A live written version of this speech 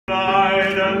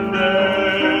and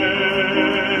day,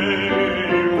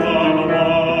 one.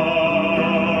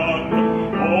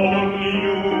 Only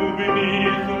you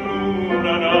beneath the moon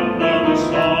and under the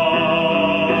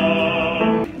sun.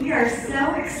 We are so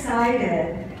excited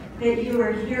that you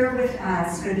are here with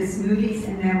us for this Movies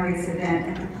and Memories event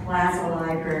at the Plaza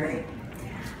Library.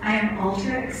 I am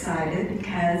ultra excited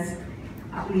because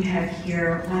we have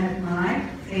here one of my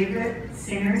favorite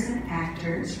singers and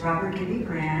actors, Robert Gibby,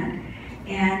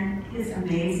 and his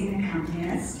amazing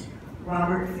accompanist,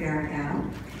 Robert Farrago,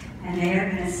 and they are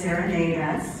going to serenade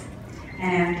us.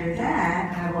 And after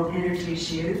that, I will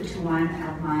introduce you to one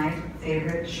of my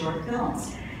favorite short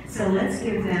films. So let's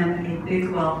give them a big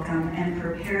welcome and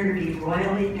prepare to be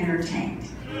royally entertained.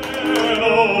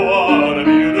 Oh, what a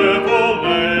beautiful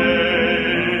day.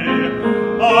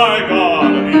 I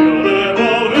got a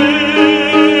beautiful day.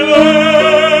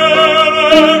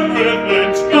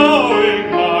 Everything's going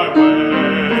my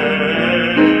way.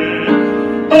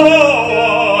 Oh,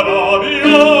 what a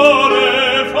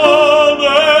beautiful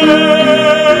day.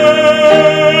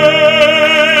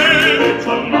 It's a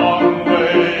long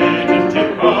way to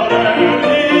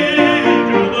Tipperary,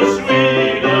 to the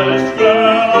sweetest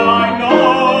girl I know.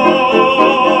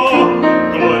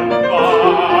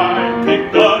 Goodbye,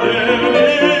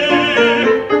 Piccadilly,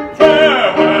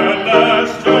 farewell,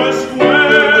 Leicester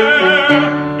Square.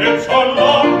 It's a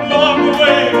long, long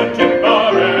way to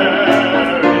Tipperary,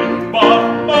 but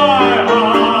my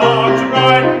heart's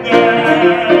right there.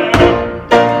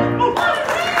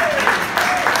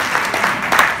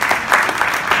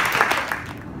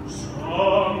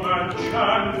 Some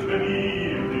enchanted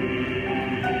evening,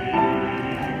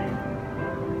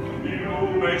 you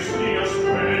may see a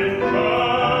stranger.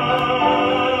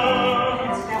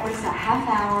 That was a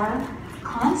half-hour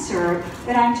concert,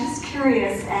 but I'm just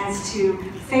curious as to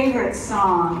favorite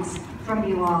songs from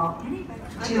you all.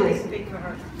 Julie. Speak for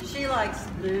her. She likes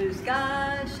Blue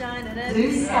Skies Shining at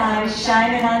Blue Skies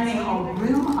Shining on Me, called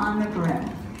Room on the Broom.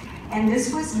 And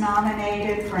this was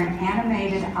nominated for an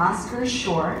animated Oscar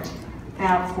short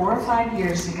about 4 or 5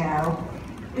 years ago.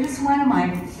 It is one of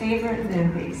my favorite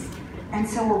movies. And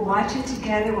so we'll watch it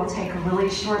together. We'll take a really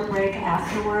short break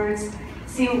afterwards,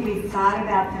 see what we thought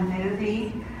about the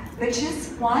movie. But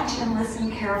just watch and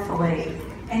listen carefully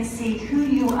and see who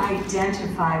you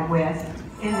identify with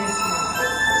in this movie.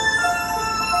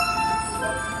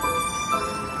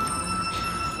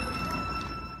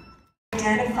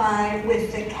 Identify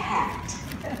with the cat.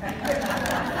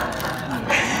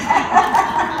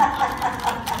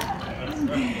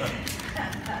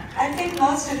 I think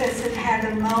most of us have had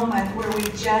a moment where we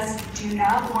just do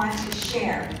not want to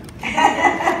share,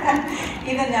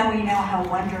 even though we know how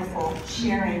wonderful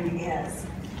sharing is.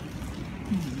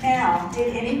 Now,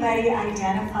 did anybody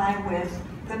identify with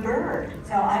the bird?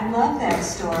 So I love that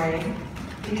story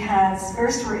because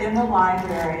first we're in the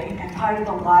library, and part of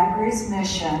the library's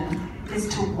mission is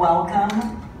to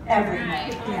welcome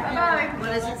everybody. Yeah. What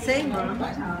does it say, Mom?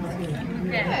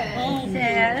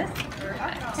 Yes.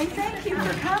 Hey, thank you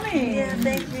for coming. Yeah,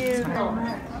 thank you very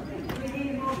much.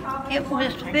 It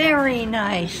was very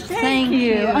nice. Thank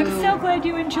you. I'm so glad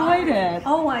you enjoyed it.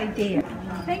 Oh, I did.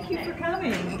 Thank you for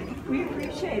coming. We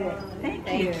appreciate it. Thank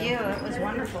you. Thank you. It was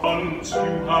wonderful. Once you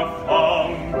have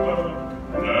found her,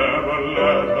 never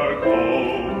let her go.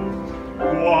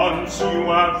 Once you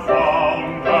have found